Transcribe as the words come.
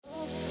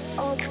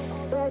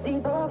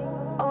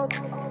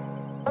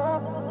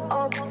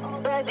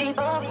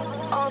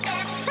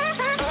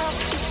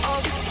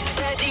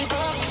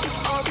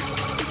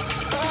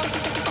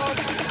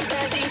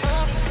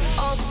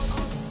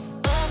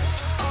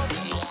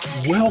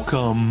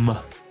Welcome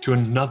to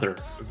another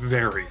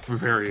very,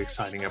 very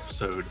exciting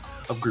episode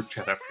of Group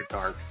Chat After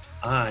Dark.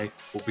 I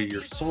will be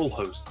your sole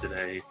host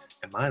today,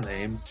 and my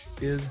name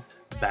is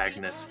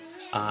Bagnet.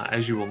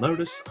 As you will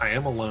notice, I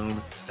am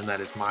alone, and that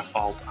is my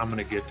fault. I'm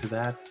going to get to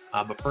that.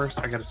 But first,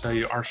 I got to tell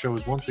you, our show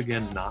is once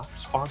again not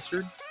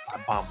sponsored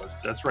by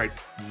Bombas. That's right,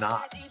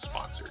 not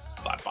sponsored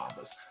by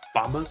Bombas.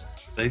 Bombas,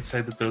 they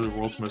say that they're the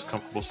world's most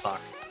comfortable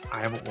sock. I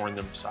haven't worn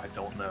them, so I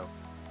don't know.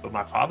 But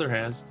my father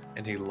has,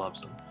 and he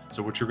loves them.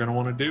 So what you're going to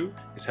want to do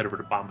is head over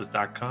to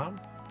bombas.com,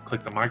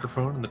 click the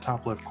microphone in the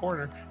top left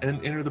corner, and then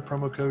enter the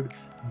promo code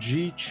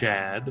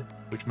GCHAD,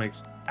 which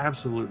makes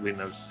absolutely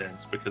no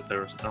sense because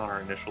there's not our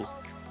initials,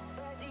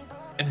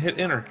 and hit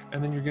enter,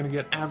 and then you're going to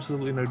get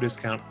absolutely no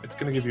discount. It's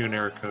going to give you an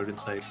error code and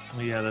say,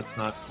 well, yeah, that's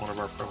not one of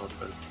our promo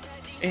codes.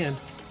 And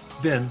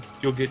then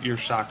you'll get your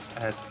socks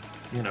at,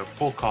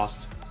 full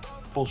cost,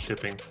 full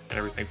shipping, and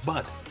everything.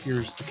 But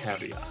here's the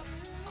caveat.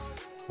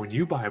 When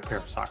you buy a pair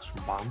of socks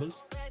from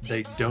Bombas,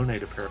 they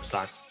donate a pair of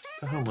socks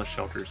to homeless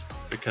shelters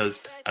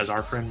because, as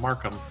our friend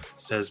Markham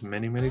says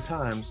many, many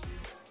times,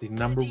 the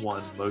number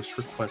one most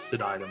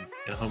requested item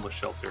in a homeless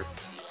shelter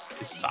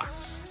is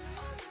socks.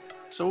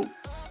 So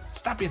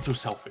stop being so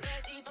selfish.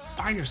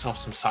 Buy yourself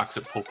some socks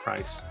at full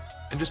price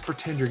and just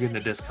pretend you're getting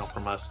a discount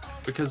from us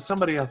because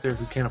somebody out there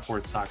who can't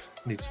afford socks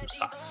needs some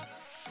socks.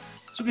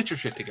 So get your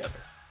shit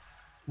together.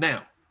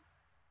 Now,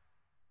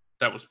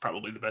 that was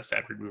probably the best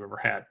ad read we've ever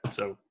had,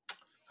 so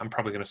I'm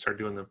probably going to start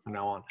doing them from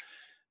now on.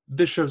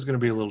 This show's going to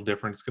be a little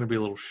different. It's going to be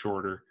a little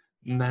shorter,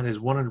 and that is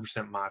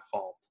 100% my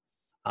fault.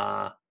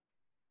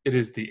 It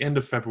is the end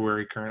of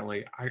February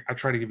currently. I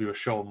try to give you a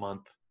show a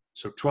month,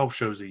 so 12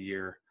 shows a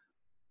year.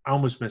 I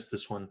almost missed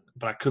this one,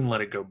 but I couldn't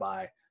let it go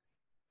by.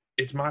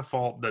 It's my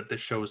fault that this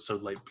show is so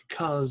late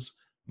because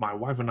my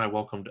wife and I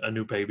welcomed a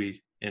new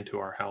baby into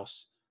our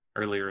house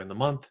earlier in the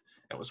month.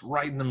 It was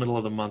right in the middle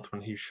of the month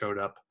when he showed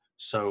up,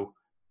 so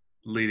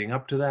leading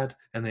up to that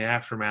and the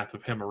aftermath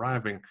of him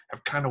arriving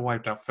have kind of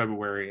wiped out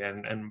February,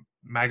 and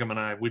Magam and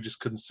I, we just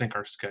couldn't sync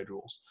our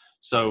schedules.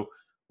 So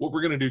what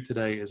we're going to do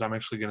today is I'm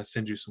actually going to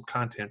send you some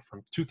content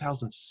from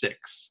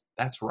 2006.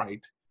 That's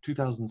right,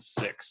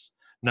 2006.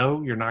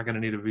 No, you're not going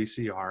to need a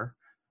VCR,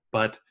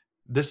 but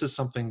this is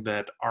something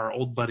that our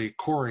old buddy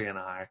Corey and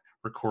I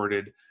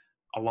recorded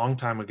a long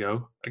time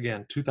ago.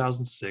 Again,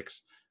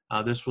 2006.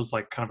 This was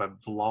like kind of a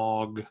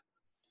vlog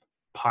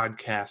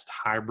podcast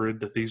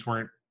hybrid. These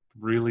weren't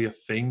really a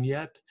thing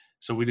yet,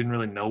 so we didn't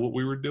really know what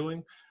we were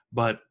doing,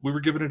 but we were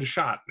giving it a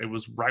shot. It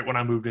was right when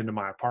I moved into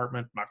my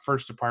apartment, my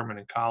first apartment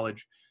in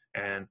college,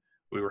 and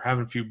we were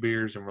having a few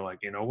beers and we're like,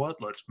 you know what,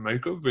 let's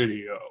make a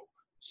video.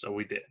 So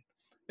we did.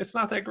 It's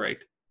not that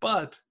great,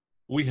 but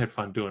we had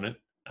fun doing it,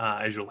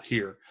 as you'll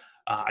hear.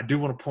 I do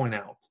want to point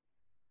out,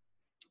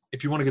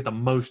 if you want to get the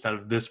most out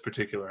of this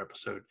particular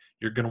episode,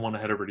 you're going to want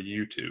to head over to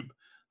YouTube,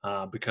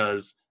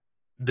 because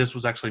this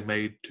was actually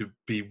made to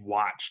be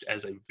watched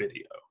as a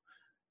video.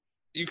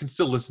 You can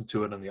still listen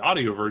to it on the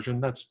audio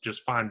version. That's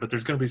just fine. But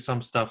there's going to be some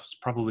stuff,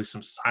 probably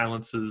some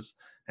silences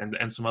and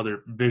some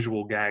other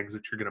visual gags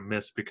that you're going to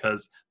miss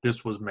because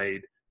this was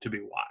made to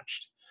be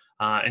watched.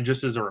 And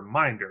just as a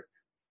reminder,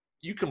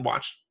 you can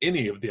watch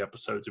any of the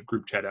episodes of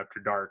Group Chat After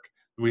Dark.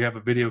 We have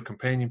a video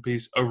companion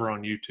piece over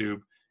on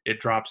YouTube. It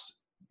drops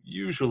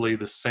usually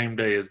the same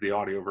day as the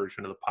audio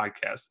version of the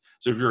podcast.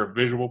 So if you're a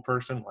visual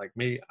person like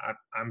me,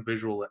 I'm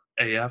visual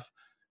AF,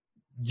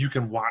 you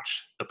can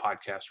watch the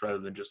podcast rather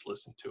than just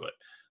listen to it.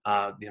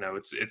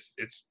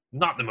 It's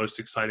not the most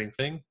exciting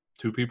thing,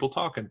 two people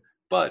talking,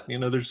 but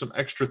there's some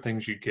extra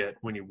things you get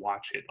when you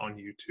watch it on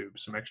YouTube,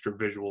 some extra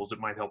visuals that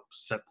might help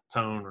set the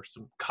tone or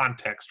some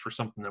context for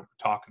something that we're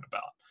talking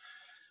about.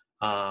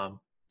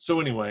 So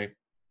anyway,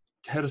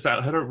 head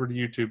over to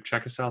YouTube,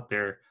 check us out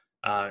there.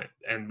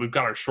 And we've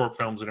got our short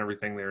films and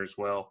everything there as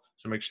well.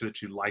 So make sure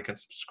that you like and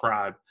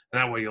subscribe,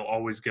 and that way you'll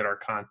always get our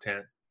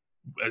content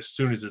as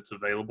soon as it's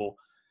available.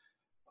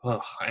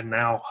 And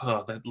now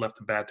that left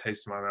a bad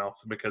taste in my mouth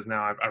because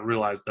now I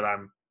realize that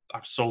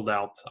I've sold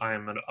out. I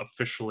am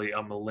officially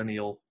a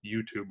millennial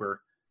YouTuber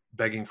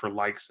begging for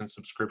likes and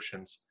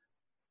subscriptions.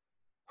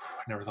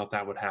 I never thought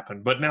that would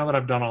happen. But now that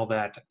I've done all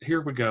that,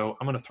 here we go.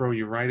 I'm going to throw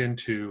you right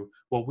into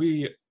what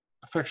we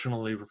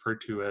affectionately refer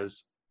to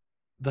as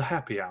the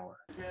happy hour.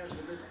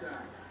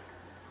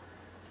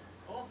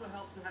 Also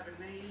helps to have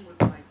a name with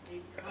like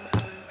 8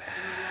 consonants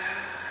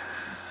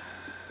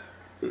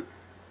in the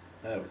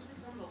That was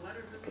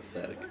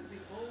pathetic.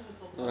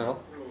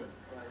 Well,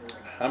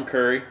 I'm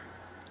Curry.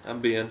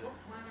 I'm Ben.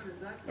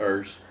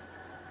 Urs.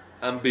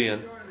 I'm Ben.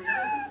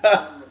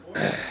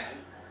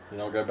 You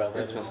don't go by that.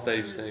 That's my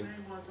stage name.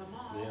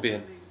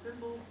 Ben.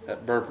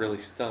 That burp really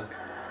stunk.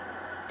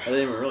 I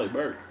didn't even really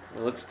burp.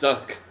 Well, it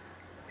stunk.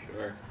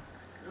 Sure.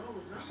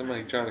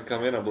 Somebody trying to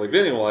come in, I believe.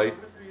 Anyway,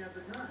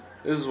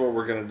 this is what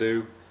we're going to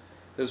do.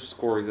 This was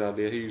Corey's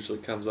idea. He usually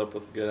comes up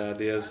with good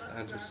ideas.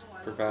 I just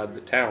provide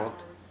the talent.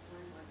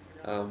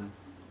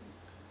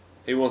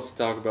 He wants to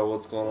talk about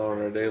what's going on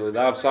in our daily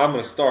lives, so I'm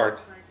going to start.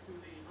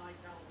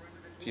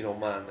 If you don't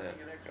mind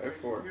that. Go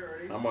for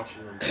it. I'm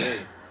watching them today.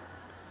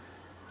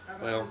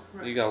 Well,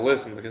 you got to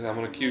listen because I'm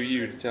going to cue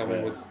you to tell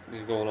me what's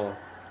going on,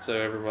 so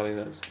everybody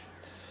knows.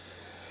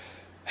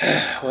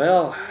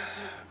 Well,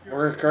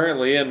 we're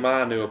currently in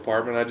my new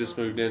apartment. I just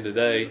moved in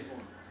today.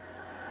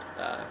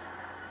 I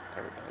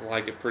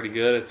like it pretty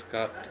good. It's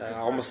got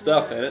all my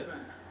stuff in it.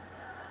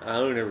 I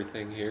own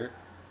everything here.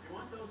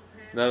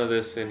 None of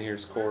this in here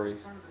is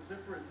Corey's.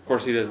 Of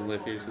course, he doesn't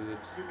live here, so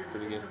it's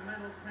pretty good.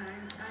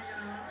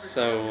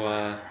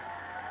 So,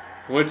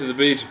 went to the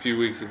beach a few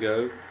weeks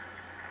ago.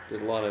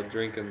 Did a lot of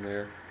drinking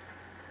there.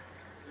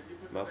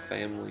 My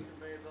family.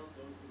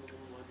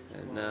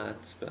 And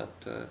it's about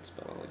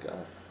all I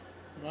got.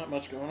 Not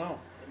much going on.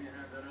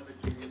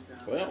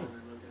 Well,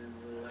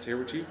 Let's hear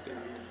what you've got.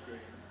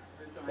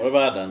 what have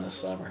I done this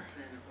summer?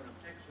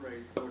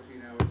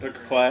 Took a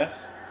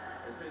class.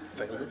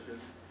 Failed it.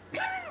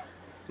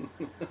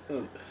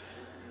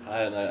 I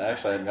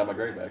hadn't got my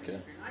grade back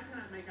yet.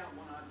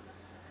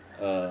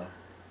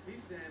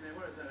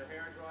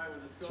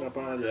 Jump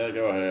on? Yeah,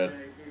 go ahead.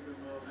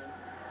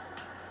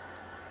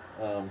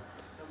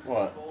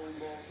 What?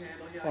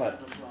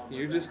 What?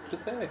 You're just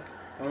pathetic.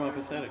 What am I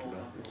pathetic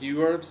about?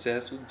 You are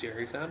obsessed with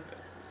Jerry Seinfeld.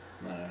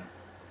 No.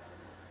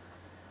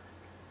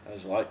 I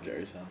just like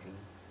Jerry Seinfeld.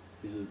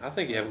 He's a... I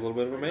think you have a little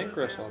bit of a man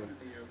crush on him.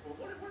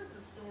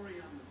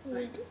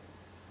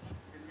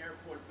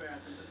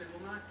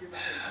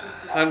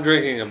 I'm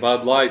drinking a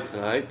Bud Light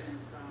tonight.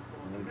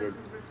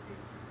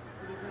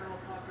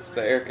 It's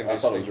the air I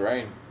thought it was conditioning.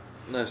 rain.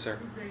 No, sir.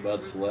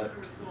 Bud Select.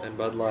 And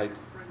Bud Light.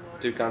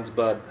 2 kinds of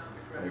Bud.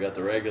 We got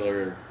the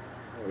regular.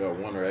 We got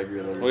one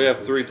regular. We have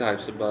 3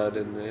 types of Bud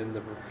in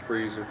the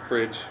freezer,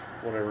 fridge,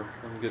 whatever.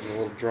 I'm getting a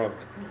little drunk.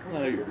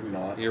 No, you're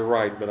not. You're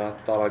right, but I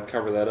thought I'd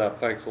cover that up.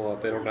 Thanks a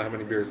lot. They don't know how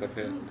many beers I've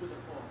had.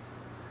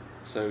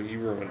 So you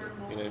ruined it.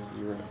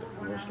 You ruined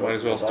it. Might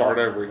as well start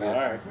over again.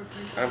 All right.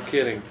 I'm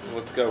kidding.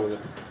 Let's go with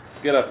it.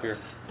 Get up here.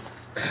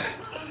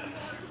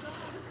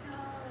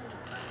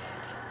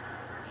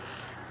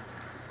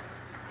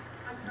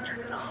 Turn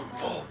it on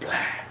full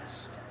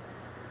blast.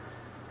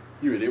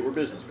 You idiot. We're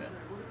businessmen.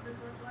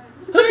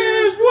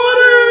 Here's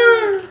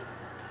water!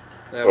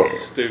 That was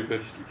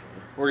stupid.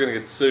 We're going to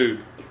get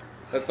sued.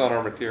 That's not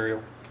our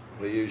material.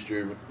 We used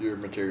your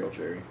material,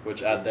 Jerry,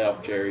 which I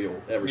doubt Jerry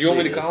will ever see. You want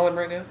me to this. call him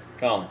right now?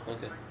 Call him.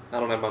 Okay. I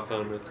don't have my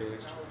phone with me.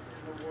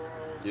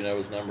 Do you know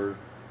his number?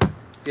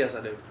 Yes,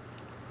 I do.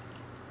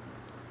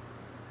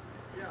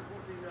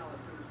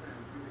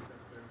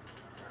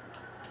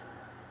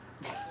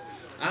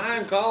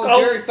 I'm calling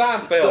Jerry The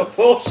Seinfeld.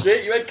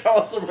 bullshit. You ain't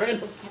calling some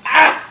random.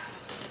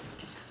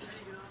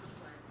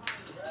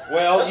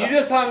 Well, you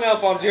just hung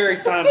up on Jerry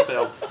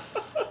Seinfeld.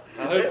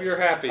 I hope you're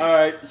happy. All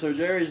right. So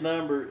Jerry's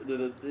number.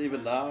 Did it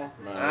even dial?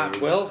 No.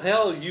 Well,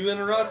 hell, you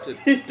interrupted.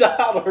 He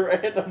dialed a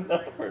random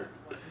number.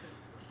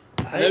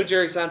 I know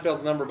Jerry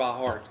Seinfeld's number by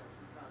heart.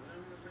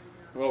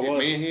 Well,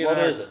 He what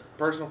and I is are it?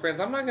 personal friends.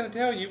 I'm not going to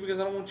tell you because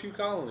I don't want you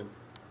calling him.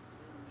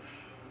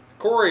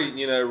 Corey,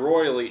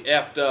 royally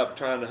effed up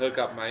trying to hook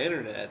up my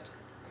internet.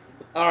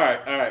 All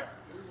right.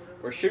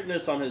 We're shooting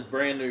this on his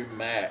brand new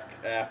Mac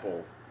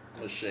Apple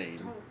machine.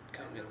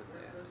 Come in with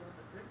that.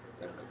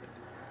 Don't come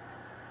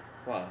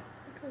in. Why?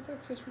 Because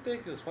that's just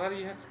ridiculous. Why do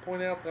you have to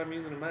point out that I'm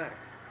using a Mac?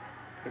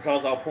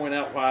 Because I'll point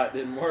out why it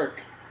didn't work.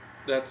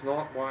 That's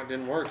not why it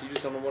didn't work. You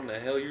just don't know what in the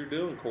hell you're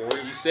doing,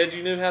 Corey. You said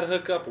you knew how to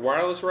hook up a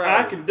wireless router.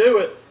 I can do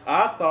it.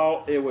 I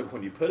thought it would,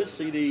 when you put a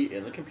CD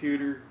in the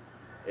computer,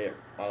 it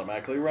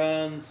automatically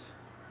runs.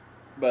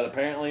 But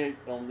apparently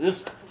on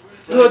this...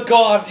 Good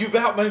God, you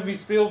about made me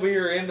spill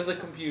beer into the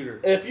computer.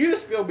 If you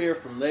just spill beer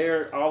from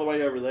there all the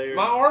way over there...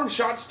 My arm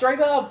shot straight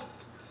up.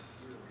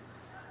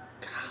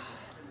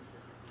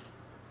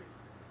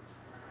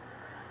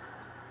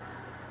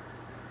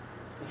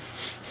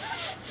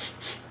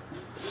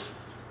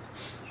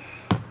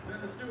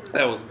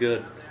 That was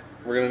good.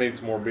 We're going to need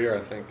some more beer, I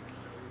think.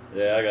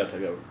 Yeah, I got to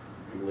take a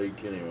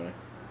leak anyway.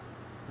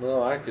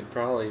 Well, I could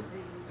probably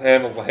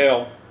handle the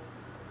helm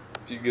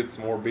if you get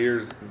some more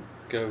beers and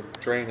go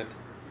drain it.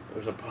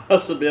 There's a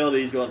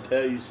possibility he's going to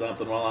tell you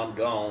something while I'm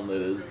gone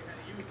that is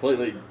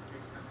completely...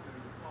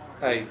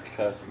 Hey,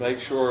 cuss. make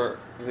sure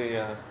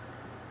that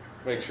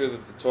the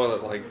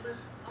toilet, like,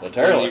 The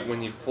toilet.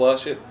 when you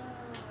flush it,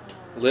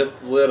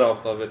 lift the lid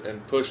off of it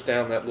and push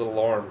down that little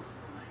arm.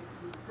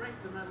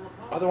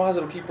 Otherwise,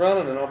 it'll keep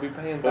running, and I'll be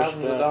paying Push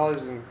thousands of down.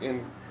 dollars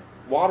in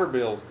water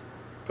bills.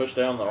 Push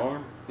down the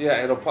arm.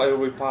 Yeah, it'll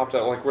be popped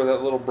out like where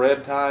that little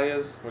bread tie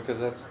is, because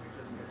that's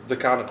the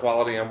kind of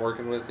quality I'm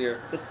working with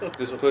here.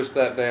 Just push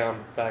that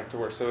down back to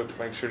where, so it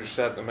makes sure to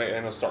shut and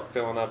it'll start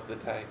filling up the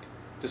tank.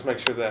 Just make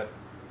sure that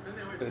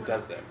it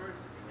does that,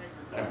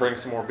 and bring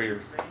some more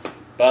beers.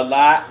 Bud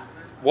Light.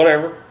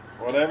 Whatever,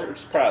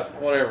 Surprise me.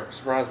 whatever.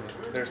 Surprise me.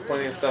 There's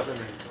plenty of stuff in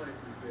there.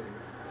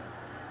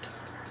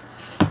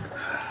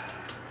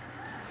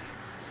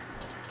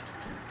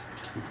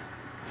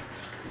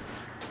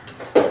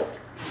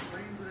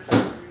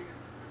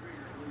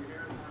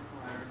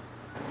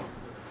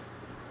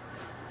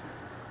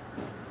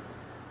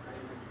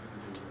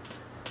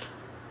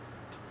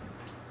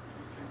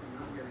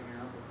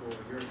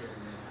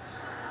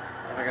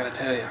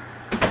 tell you,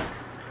 I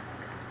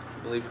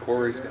believe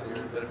Corey's got a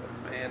little bit of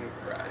a man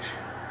crush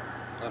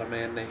on a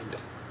man named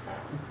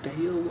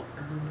Dale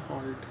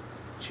Earnhardt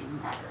Jr.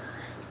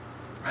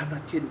 I'm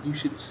not kidding. You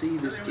should see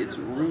this kid's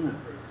room.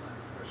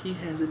 He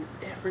has it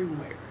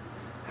everywhere.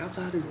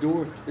 Outside his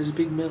door, there's a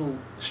big metal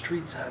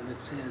street sign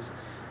that says,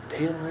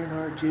 Dale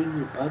Earnhardt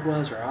Jr.,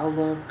 Budweiser, I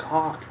love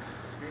cock.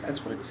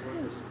 That's what it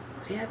says.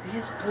 He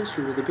has a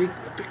poster with a big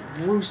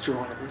rooster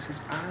on it that says,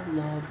 I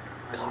love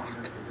cock.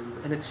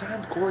 And it's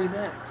signed Corey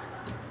Max.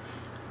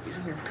 He's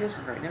in there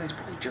pissing right now. He's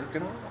probably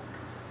jerking off.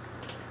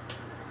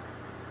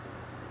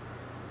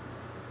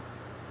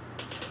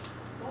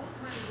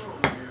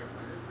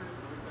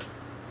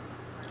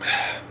 I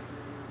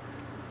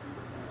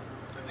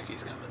think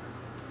he's coming.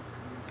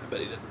 I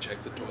bet he didn't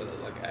check the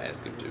toilet like I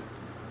asked him to.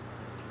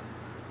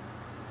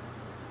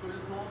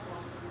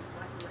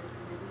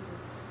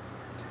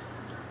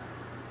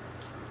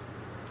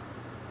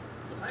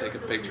 I'm gonna take a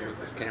picture with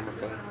this camera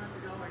phone.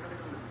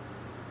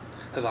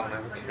 Because I don't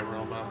have a camera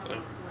on my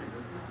phone.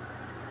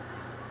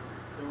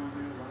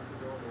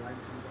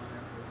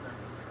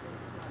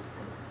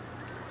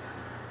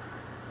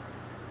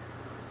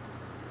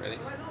 Ready?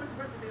 Who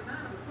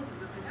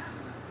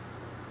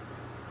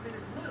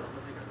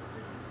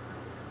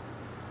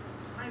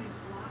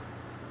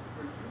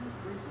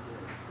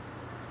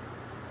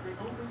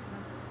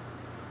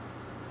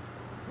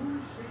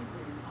is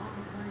shaving on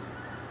the plane?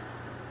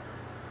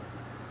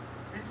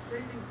 And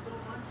shaving so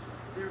much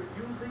they're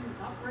using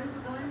up razor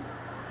blades?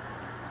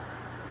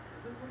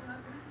 Is this what's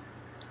happening?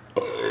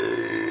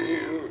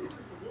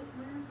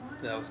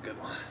 That was a good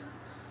one.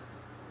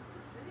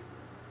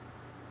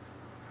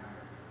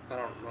 I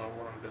don't know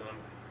what I'm doing.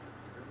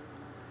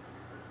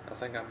 I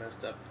think I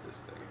messed up this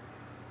thing.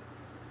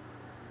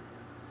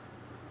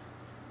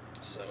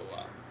 So,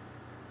 I'm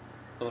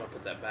gonna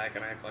put that back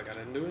and act like I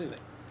didn't do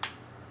anything.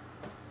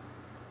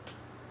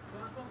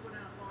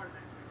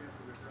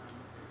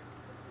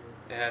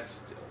 Yeah, it's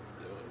still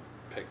doing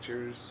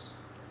pictures.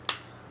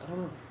 I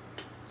don't know.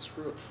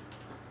 Screw it.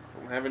 I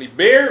don't have any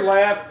beer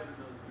left.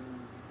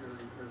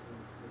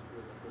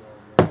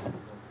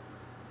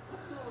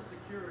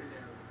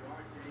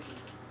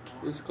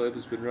 This clip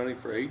has been running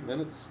for 8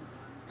 minutes,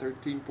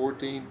 13,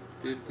 14,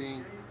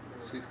 15,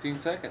 16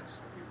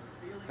 seconds.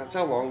 That's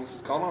how long this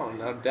has gone on,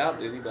 and I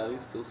doubt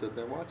anybody's still sitting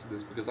there watching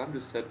this because I'm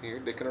just sitting here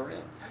dicking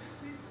around.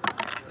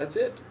 That's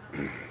it.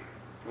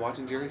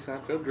 Watching Jerry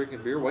Seinfeld,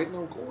 drinking beer, waiting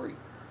on Corey.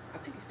 I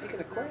think he's taking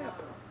a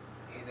crap.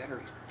 Hey, that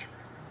hurts.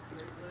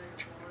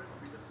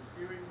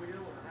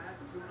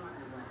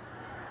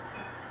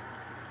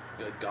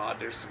 Good God,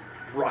 there's some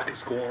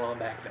ruckus going on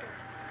back there.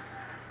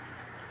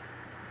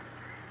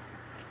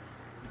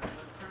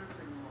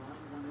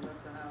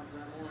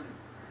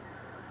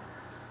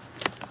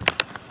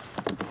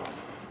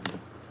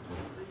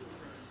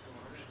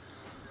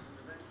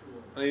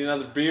 I need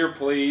another beer,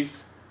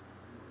 please.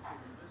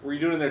 Were you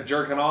doing there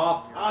jerking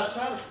off? I was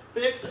trying to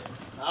fix it.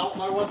 I don't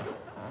know what's going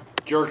on.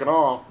 Jerking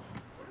off.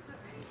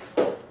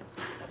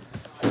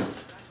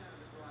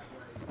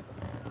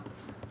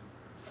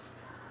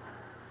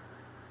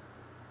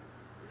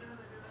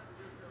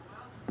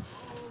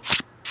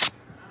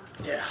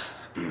 Yeah.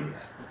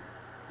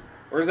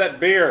 Where's that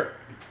beer?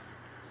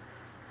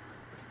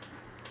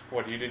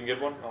 What, you didn't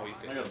get one? Oh, you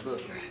I did. got a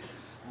bush.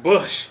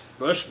 Bush.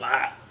 Bush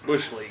light.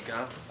 Bush league,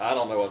 huh? I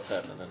don't know what's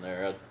happening in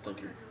there. I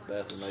think your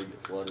bathroom may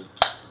get flooded.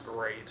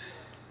 Great.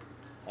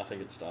 I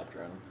think it stopped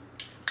running.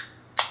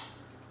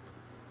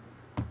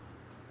 What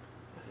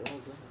the hell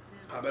is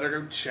that? I better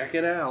go check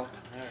it out.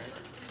 Alright.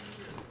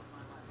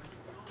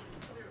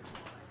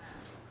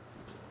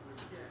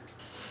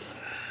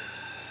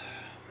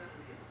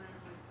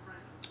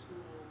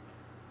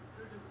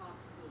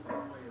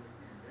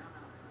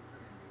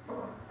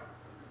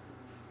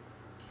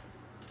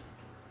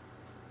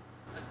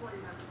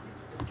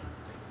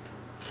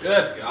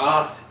 Good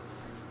God.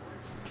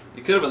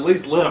 You could have at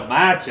least lit a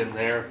match in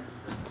there.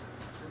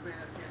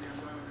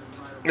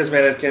 This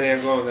man has candy.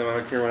 I'm going with him. I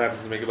don't care what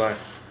happens to me. Goodbye.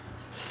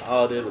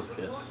 All I did was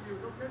piss.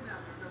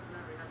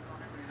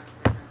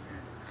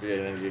 Get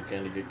candy, get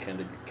candy, get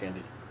candy, get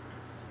candy.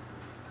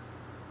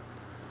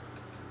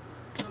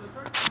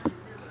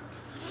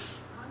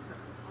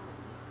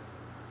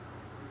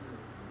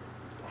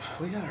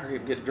 We gotta hurry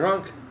up and get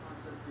drunk.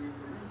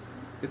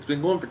 It's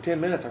been going for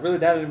 10 minutes. I really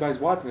doubt anybody's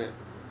watching it.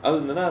 Other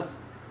than us.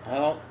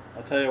 I'll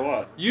tell you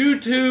what.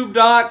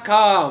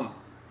 YouTube.com.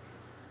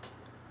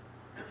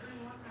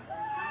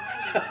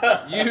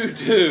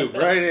 YouTube,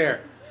 right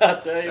here.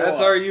 I'll tell you That's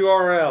what. our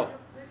URL.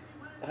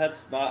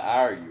 That's not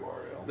our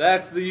URL.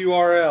 That's the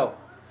URL.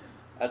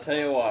 I tell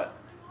you what.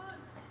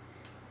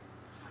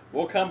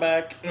 We'll come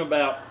back in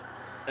about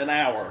an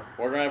hour.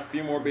 We're gonna have a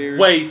few more beers.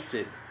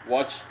 Wasted.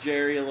 Watch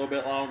Jerry a little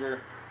bit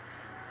longer.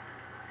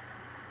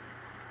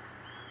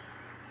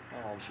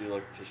 Oh, don't you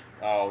look just?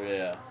 Oh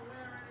yeah.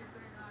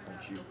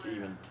 Don't you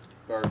even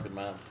burp in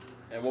mine?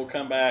 And we'll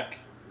come back,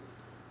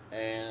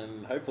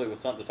 and hopefully with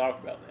something to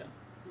talk about then.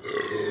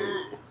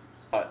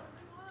 What?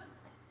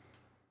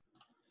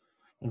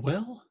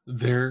 Well,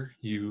 there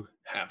you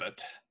have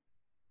it.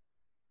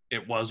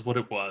 it was what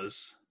it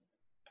was,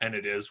 and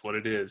it is what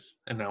it is,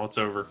 and now it's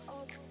over.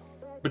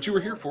 But you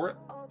were here for it,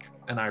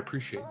 and I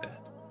appreciate that.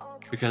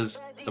 Because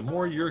the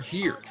more you're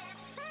here,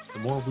 the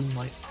more we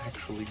might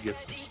actually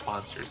get some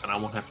sponsors, and I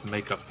won't have to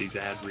make up these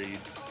ad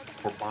reads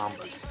for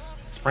Bombas.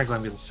 Because frankly,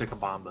 I'm getting sick of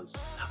Bombas.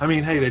 I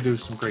mean, hey, they do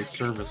some great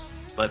service,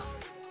 but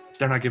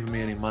they're not giving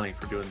me any money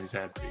for doing these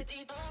ad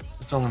reads.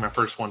 It's only my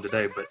first one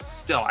today, but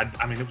still,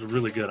 I mean, it was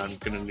really good. I'm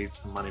going to need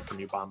some money from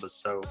you, Bombas.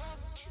 So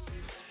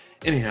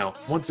anyhow,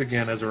 once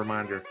again, as a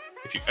reminder,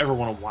 if you ever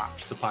want to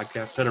watch the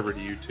podcast, head over to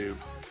YouTube,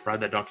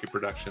 Ride That Donkey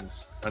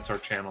Productions. That's our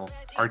channel,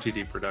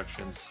 RTD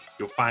Productions.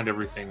 You'll find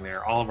everything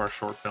there, all of our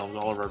short films,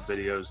 all of our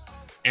videos,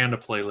 and a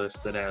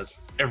playlist that has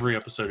every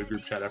episode of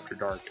Group Chat After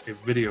Dark, a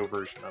video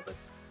version of it.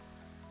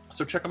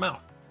 So check them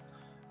out.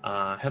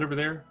 Head over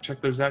there,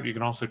 check those out. You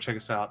can also check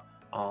us out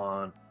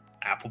on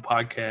Apple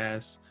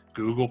Podcasts,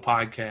 Google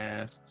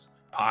Podcasts,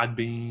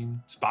 Podbean,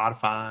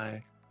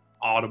 Spotify,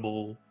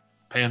 Audible,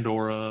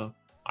 Pandora,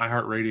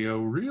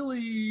 iHeartRadio,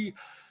 really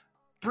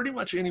pretty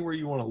much anywhere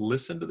you want to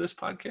listen to this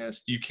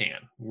podcast, you can.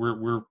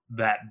 We're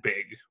that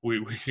big.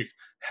 We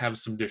have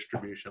some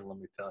distribution, let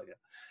me tell you.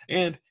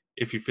 And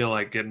if you feel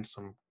like getting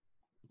some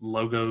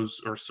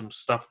logos or some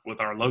stuff with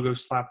our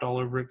logos slapped all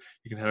over it,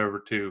 you can head over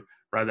to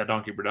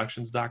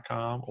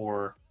ridethatdonkeyproductions.com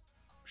or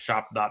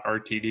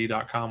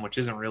shop.rtd.com, which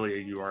isn't really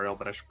a URL,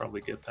 but I should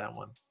probably get that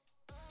one.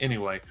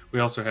 Anyway,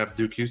 we also have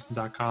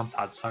DukeHouston.com,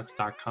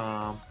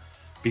 ToddSucks.com,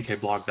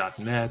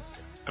 BKblog.net.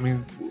 I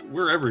mean,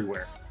 we're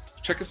everywhere.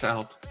 Check us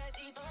out,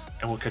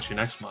 and we'll catch you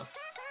next month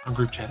on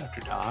Group Chat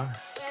After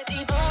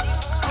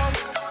Dark.